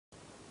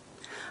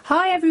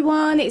Hi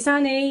everyone, it's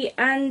Annie,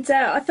 and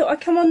I thought I'd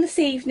come on this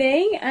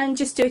evening and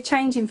just do a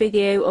changing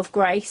video of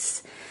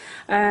Grace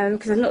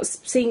because I've not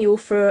seen you all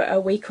for a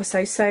week or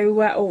so,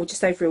 or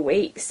just over a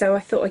week, so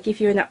I thought I'd give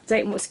you an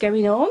update on what's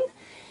going on.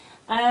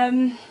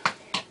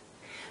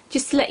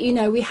 Just to let you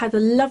know, we had a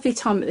lovely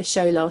time at the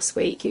show last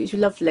week. It was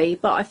lovely,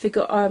 but I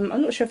forgot, I'm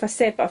not sure if I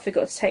said, but I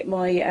forgot to take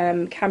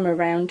my camera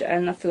around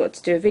and I forgot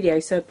to do a video,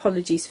 so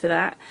apologies for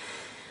that.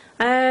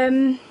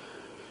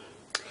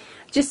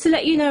 Just to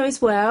let you know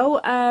as well,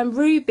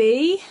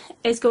 Ruby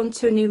has gone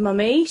to a new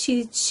mummy.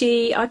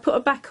 I put her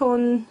back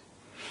on,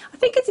 I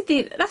think I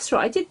did that's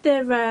right, I did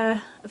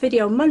the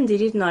video on Monday,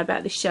 didn't I,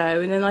 about the show,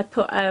 and then I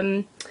put her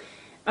on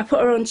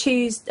on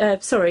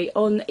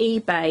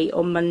eBay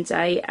on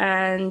Monday,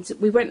 and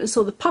we went and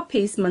saw the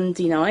puppies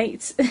Monday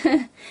night.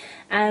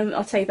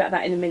 I'll tell you about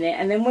that in a minute.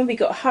 And then when we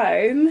got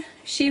home,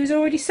 she was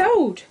already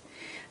sold.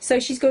 So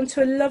she's gone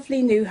to a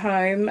lovely new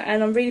home,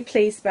 and I'm really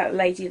pleased about the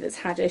lady that's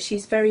had her.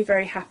 She's very,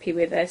 very happy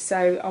with her,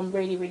 so I'm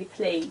really, really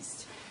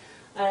pleased.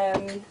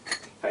 In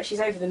fact, she's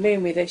over the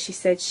moon with her. She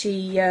said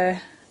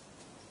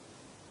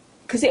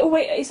because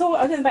it's all,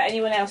 I don't know about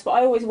anyone else, but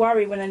I always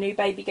worry when a new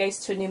baby goes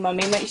to a new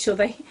mummy, make sure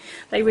they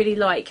really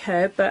like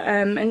her. But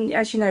and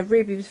as you know,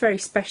 Ruby was very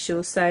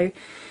special, so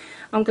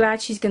I'm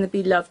glad she's going to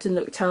be loved and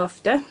looked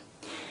after.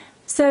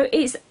 So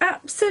it's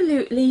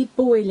absolutely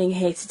boiling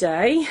here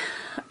today.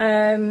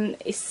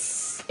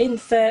 It's I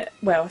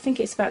think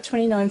it's about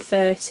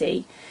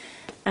 29:30,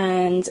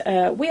 and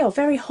we are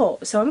very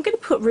hot. So I'm going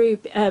to put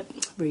I'm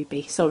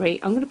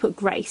going to put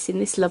Grace in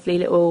this lovely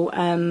little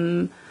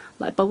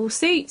like bubble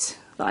suit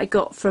that I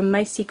got from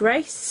Macy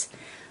Grace.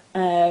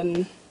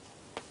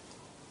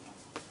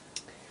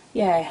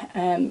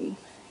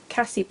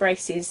 Cassie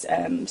Brace's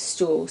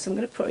store. So I'm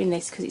going to put her in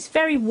this because it's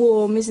very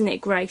warm, isn't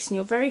it, Grace? And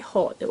you're a very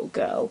hot little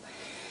girl.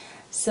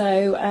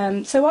 So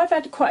I've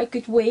had quite a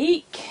good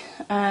week.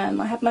 I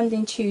had Monday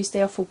and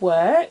Tuesday off of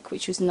work,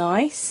 which was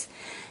nice.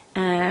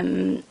 We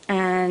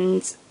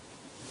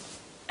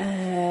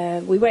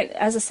went,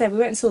 as I said, we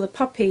went and saw the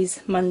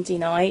puppies Monday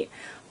night.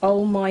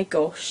 Oh my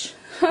gosh,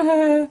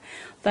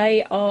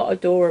 they are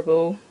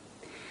adorable.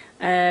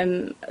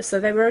 So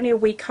they were only a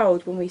week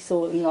old when we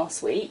saw them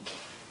last week.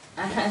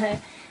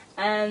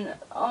 And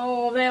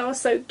oh, they are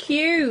so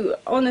cute,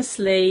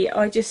 honestly.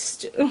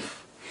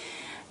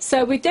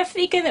 So we've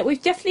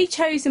definitely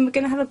chosen, we're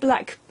gonna have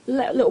a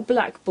little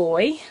black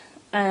boy,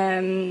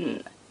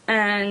 and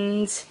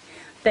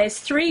there's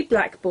 3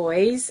 black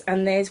boys,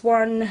 and there's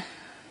one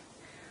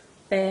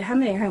there. How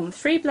many? Hang on,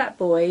 3 black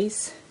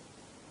boys.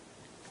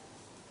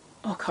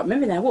 Oh, I can't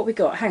remember now what we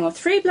got. Hang on,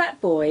 3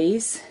 black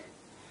boys,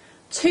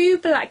 2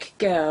 black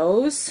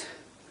girls,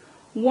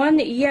 1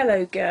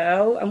 yellow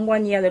girl, and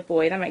 1 yellow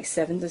boy. That makes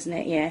 7, doesn't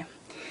it? Yeah.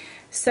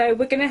 So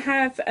we're going to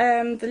have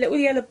the little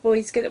yellow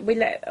boys.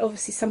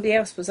 Obviously somebody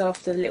else was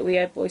after the little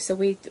yellow boy, so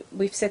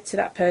we've said to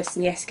that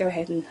person, yes, go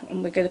ahead, and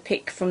we're going to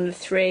pick from the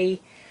 3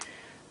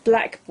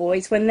 black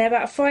boys when they're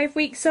about 5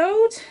 weeks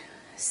old.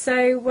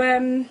 So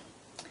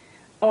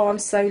oh, I'm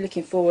so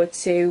looking forward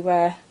to.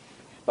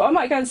 But I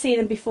might go and see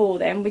them before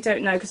then. We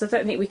don't know, because I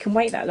don't think we can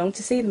wait that long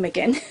to see them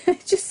again.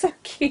 Just so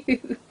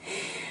cute.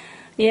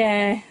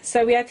 Yeah.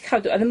 So we had to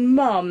cuddle, and the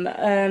mum,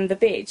 the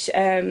bitch,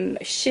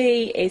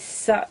 she is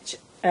such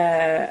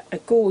a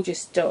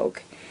gorgeous dog.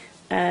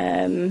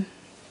 What's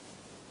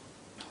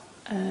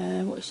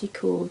she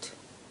called?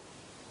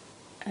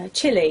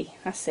 Chili.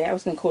 That's it. I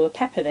was going to call her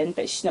Pepper then,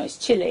 but she's not. It's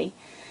Chili.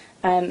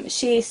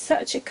 She is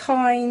such a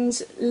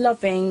kind,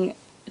 loving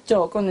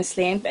dog,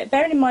 honestly. And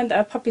bearing in mind that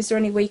our puppies are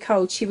only a week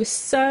old, she was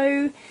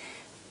so,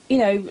 you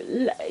know,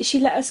 she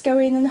let us go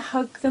in and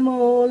hug them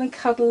all and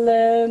cuddle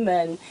them,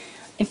 and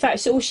in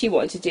fact all she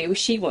wanted to do was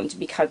she wanted to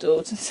be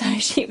cuddled, so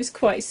she was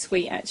quite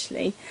sweet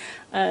actually.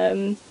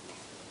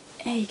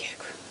 There you go.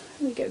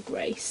 There we go,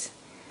 Grace.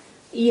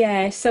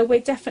 Yeah, so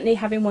we're definitely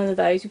having one of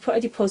those. We put a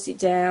deposit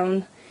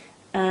down,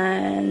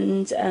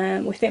 and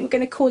we think we're going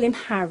to call him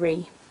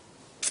Harry.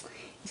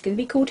 He's going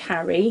to be called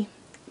Harry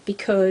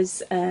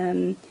because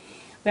we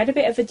had a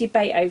bit of a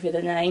debate over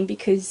the name,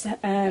 because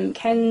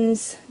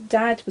Ken's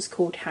dad was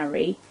called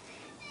Harry,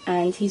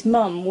 and his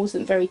mum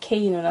wasn't very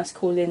keen on us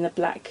calling the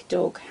black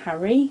dog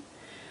Harry,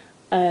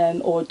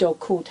 or a dog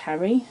called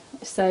Harry.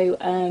 So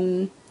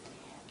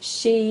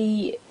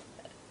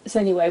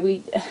anyway,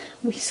 we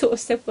sort of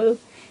said, well,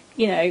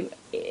 you know,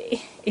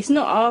 it's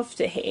not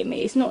after him,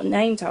 it's not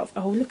named after.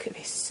 Oh, look at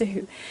this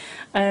suit.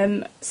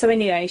 So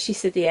anyway, she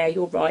said, yeah,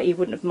 you're right, he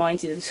wouldn't have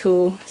minded at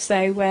all.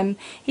 So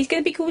he's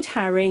going to be called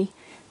Harry.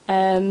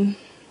 Oh,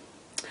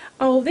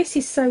 this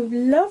is so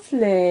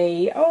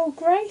lovely. Oh,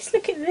 Grace,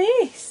 look at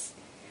this.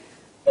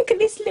 Look at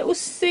this little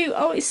suit.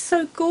 Oh, it's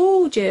so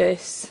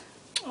gorgeous.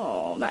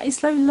 Oh, that is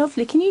so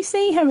lovely. Can you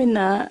see her in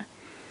that?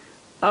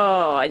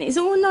 Oh, and it's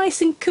all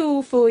nice and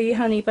cool for you,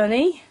 honey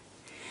bunny.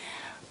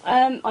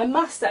 I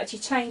must actually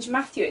change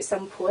Matthew at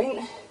some point,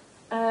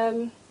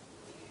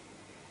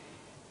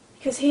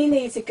 because he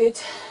needs a good.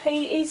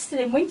 He's still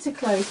in winter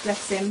clothes,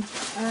 bless him.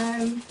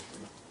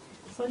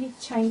 So I need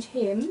to change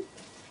him.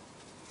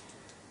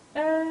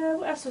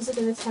 What else was I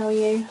going to tell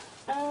you?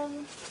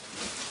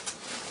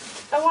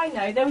 Oh, I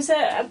know. There was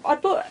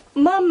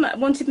Mum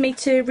wanted me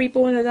to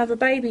reborn another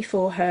baby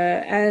for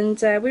her, and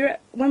when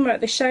we were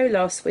at the show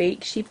last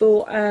week, she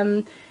bought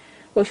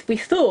what we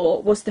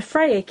thought was the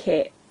Freya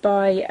kit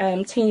by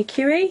Tina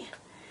Cuey.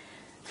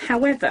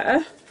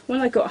 However,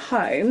 when I got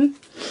home,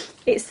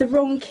 it's the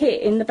wrong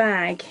kit in the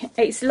bag.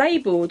 It's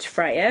labelled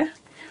Freya,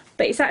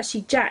 but it's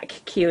actually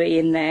Jack Cuey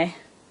in there.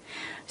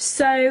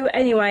 So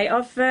anyway,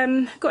 I've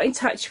got in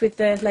touch with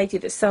the lady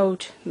that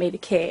sold me the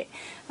kit,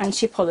 and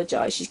she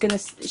apologised. She's gonna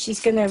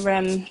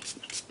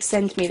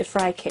send me the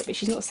Freya kit, but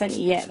she's not sent it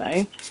yet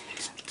though.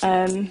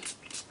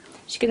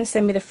 She's gonna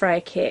send me the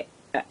Freya kit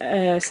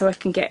so I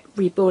can get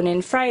reborn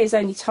in. Freya's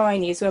only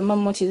tiny as well.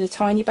 Mum wanted a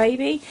tiny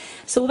baby,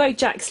 so although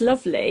Jack's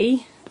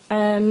lovely,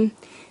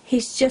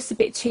 he's just a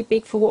bit too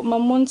big for what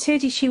Mum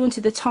wanted. She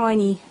wanted a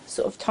tiny,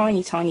 sort of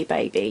tiny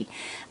baby,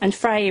 and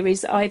Freya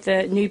is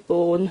either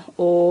newborn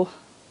or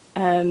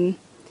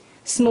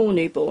small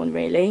newborn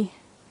really.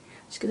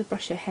 Just going to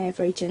brush her hair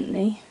very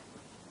gently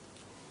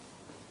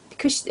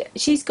because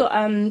she's got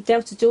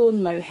Delta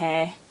Dawn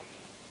mohair,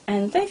 and I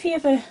don't know if you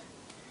ever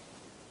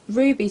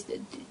Ruby's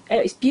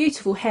it's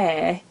beautiful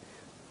hair,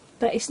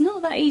 but it's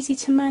not that easy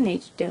to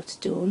manage, Delta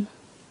Dawn.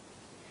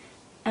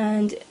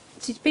 And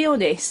to be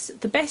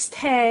honest, the best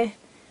hair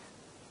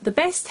that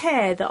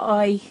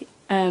I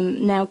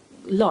now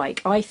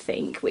like, I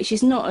think, which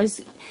is not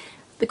as,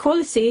 the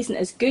quality isn't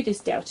as good as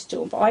Delta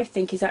Dawn, but I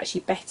think is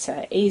actually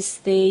better, is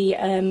the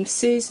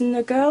Susan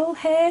the Girl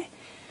hair.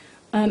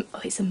 Oh,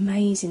 it's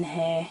amazing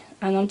hair,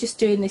 and I'm just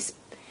doing this.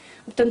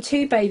 I've done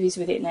 2 babies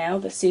with it now,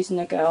 the Susan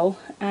the Girl,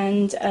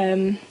 and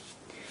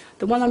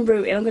the one I'm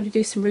rooting, I'm going to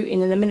do some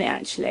rooting in a minute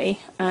actually.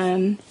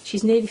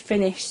 She's nearly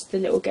finished, the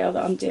little girl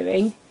that I'm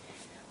doing,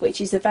 which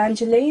is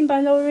Evangeline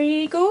by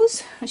Laurie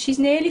Eagles. She's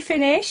nearly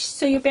finished,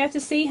 so you'll be able to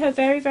see her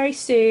very, very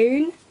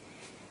soon.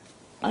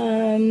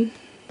 But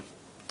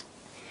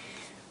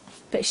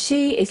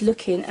she is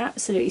looking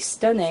absolutely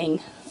stunning.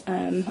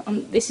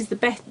 This is the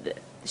best.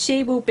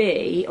 She will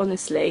be,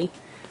 honestly,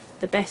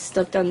 the best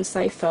I've done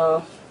so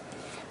far.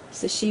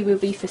 So she will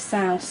be for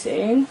sale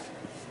soon.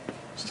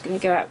 She's going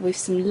to go out with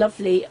some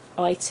lovely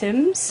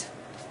items.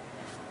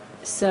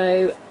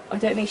 So I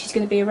don't think she's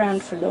going to be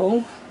around for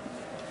long.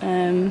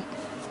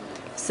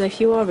 So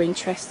if you are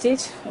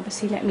interested,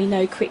 obviously let me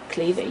know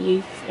quickly that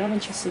you are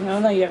interested. I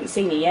know you haven't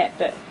seen it yet,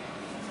 but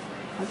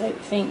I don't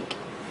think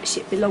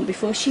she'll be long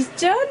before she's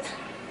done.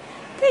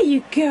 There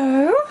you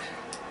go.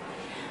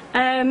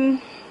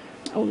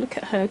 Oh, look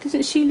at her.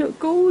 Doesn't she look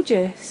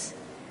gorgeous?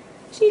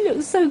 She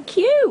looks so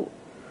cute.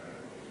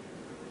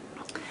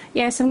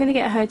 Yes, I'm going to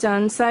get her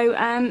done. So,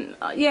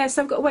 yes,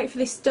 I've got to wait for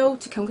this doll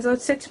to come, because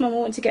I said to Mum I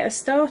want to get her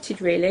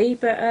started, really.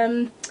 But,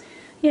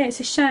 yeah, it's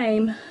a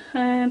shame.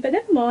 But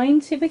never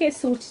mind, if we get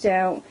sorted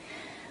out.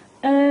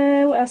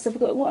 What else have I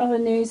got? What other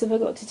news have I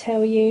got to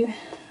tell you?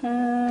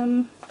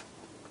 Let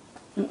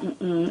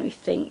me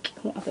think.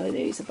 What other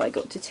news have I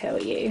got to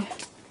tell you?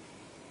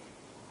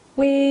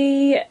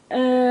 We're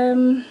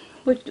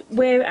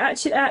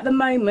actually, at the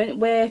moment,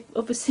 we're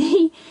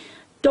obviously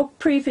dog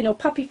proofing or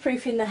puppy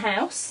proofing the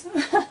house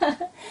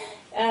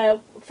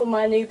for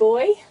my new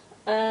boy.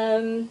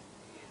 We're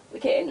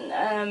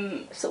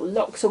getting sort of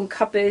locks on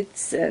cupboards,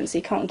 so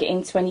he can't get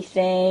into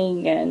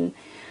anything, and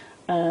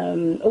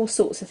all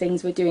sorts of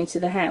things we're doing to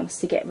the house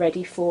to get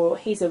ready for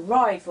his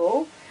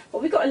arrival.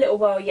 But we've got a little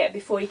while yet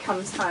before he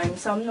comes home,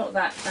 so I'm not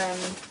that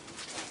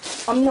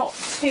I'm not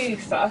too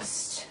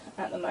fussed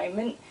at the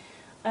moment.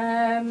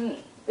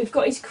 We've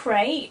got his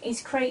crate.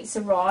 His crate's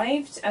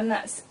arrived, and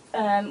that's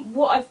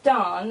what I've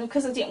done,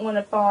 because I didn't want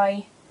to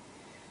buy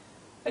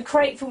a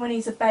crate for when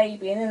he's a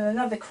baby and then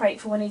another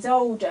crate for when he's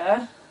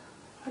older.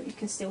 I hope you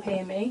can still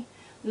hear me.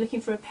 I'm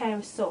looking for a pair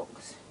of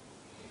socks.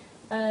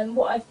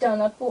 What I've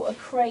done, I've bought a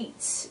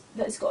crate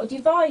that's got a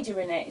divider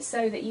in it,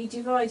 so that you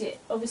divide it.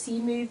 Obviously,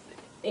 you move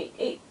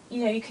it.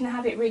 You know, you can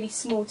have it really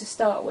small to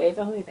start with.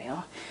 Oh, here they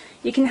are.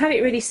 You can have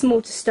it really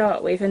small to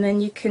start with, and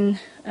then you can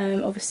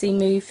obviously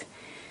move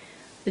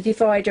the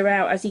divider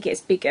out as he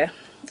gets bigger.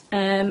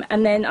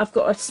 And then I've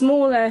got a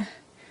smaller,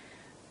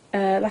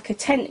 like a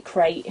tent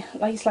crate,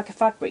 like it's like a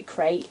fabric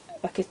crate,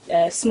 like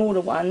a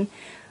smaller one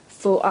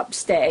for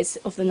upstairs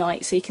of the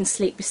night, so you can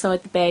sleep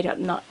beside the bed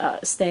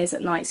upstairs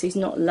at night, so he's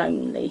not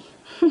lonely.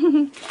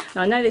 Now,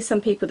 I know there's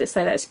some people that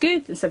say that's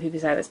good and some people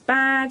say that's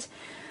bad,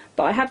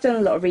 but I have done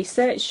a lot of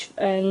research,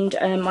 and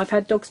I've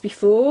had dogs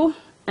before,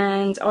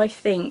 and I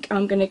think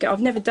I'm going to go.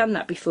 I've never done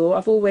that before.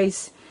 I've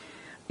always,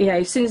 you know,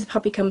 as soon as the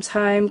puppy comes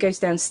home, goes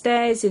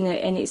downstairs in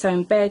its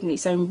own bed, in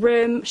its own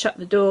room, shut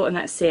the door, and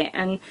that's it.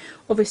 And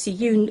obviously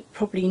you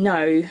probably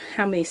know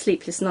how many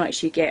sleepless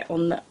nights you get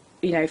on the,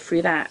 you know,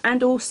 through that.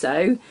 And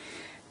also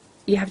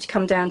you have to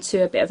come down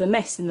to a bit of a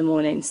mess in the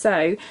morning.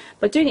 So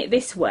by doing it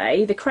this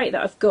way, the crate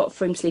that I've got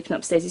for him sleeping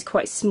upstairs is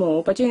quite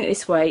small. By doing it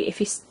this way,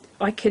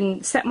 I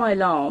can set my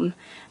alarm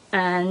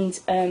and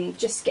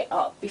just get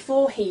up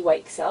before he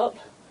wakes up.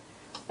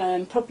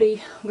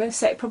 Probably, I'm going to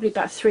say probably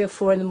about 3 or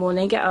 4 in the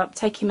morning, get up,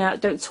 take him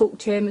out, don't talk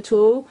to him at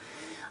all,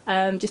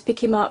 Just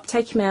pick him up,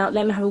 take him out,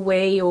 let him have a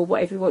wee or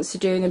whatever he wants to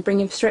do, and then bring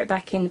him straight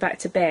back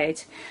to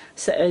bed,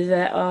 so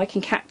that I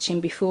can catch him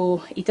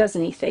before he does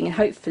anything, and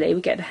hopefully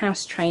we get the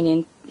house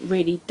training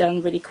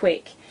done really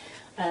quick.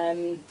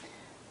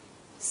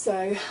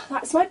 So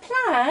that's my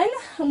plan,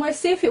 and we'll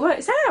see if it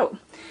works out.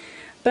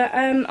 But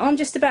I'm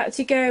just about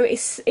to go.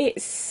 It's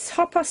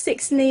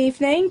 6:30 in the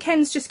evening.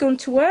 Ken's just gone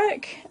to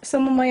work, so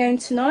I'm on my own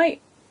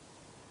tonight,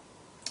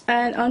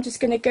 and I'm just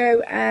going to go,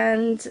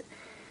 and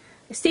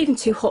it's even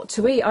too hot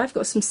to eat. I've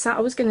got some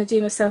I was going to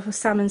do myself a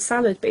salmon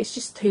salad, but it's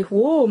just too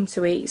warm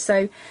to eat,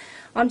 so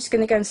I'm just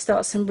going to go and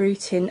start some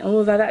rooting,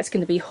 although that's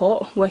going to be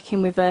hot,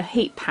 working with a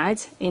heat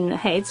pad in the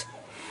head.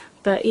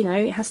 But, you know,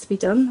 it has to be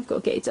done. I've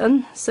got to get it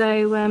done.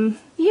 So,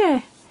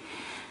 yeah.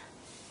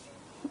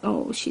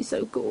 Oh, she's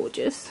so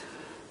gorgeous.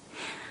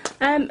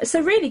 So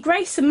really,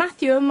 Grace and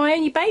Matthew are my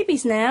only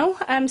babies now.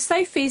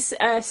 Sophie's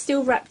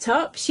still wrapped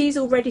up. She's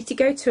all ready to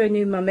go to her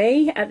new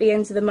mummy at the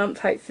end of the month,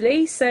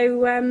 hopefully.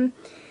 So,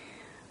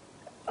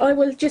 I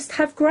will just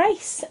have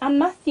Grace and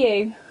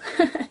Matthew.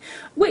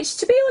 Which,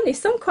 to be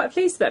honest, I'm quite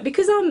pleased about,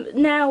 because I'm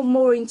now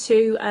more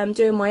into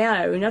doing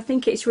my own. I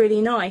think it's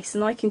really nice,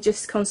 and I can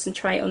just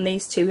concentrate on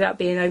these two without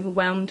being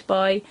overwhelmed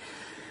by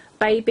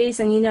babies,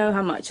 and you know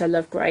how much I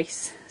love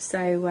Grace.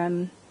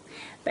 So,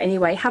 but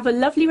anyway, have a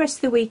lovely rest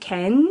of the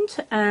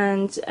weekend,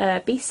 and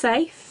be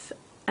safe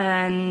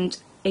and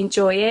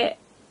enjoy it.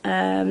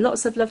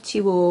 Lots of love to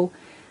you all.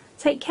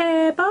 Take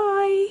care.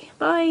 Bye.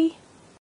 Bye.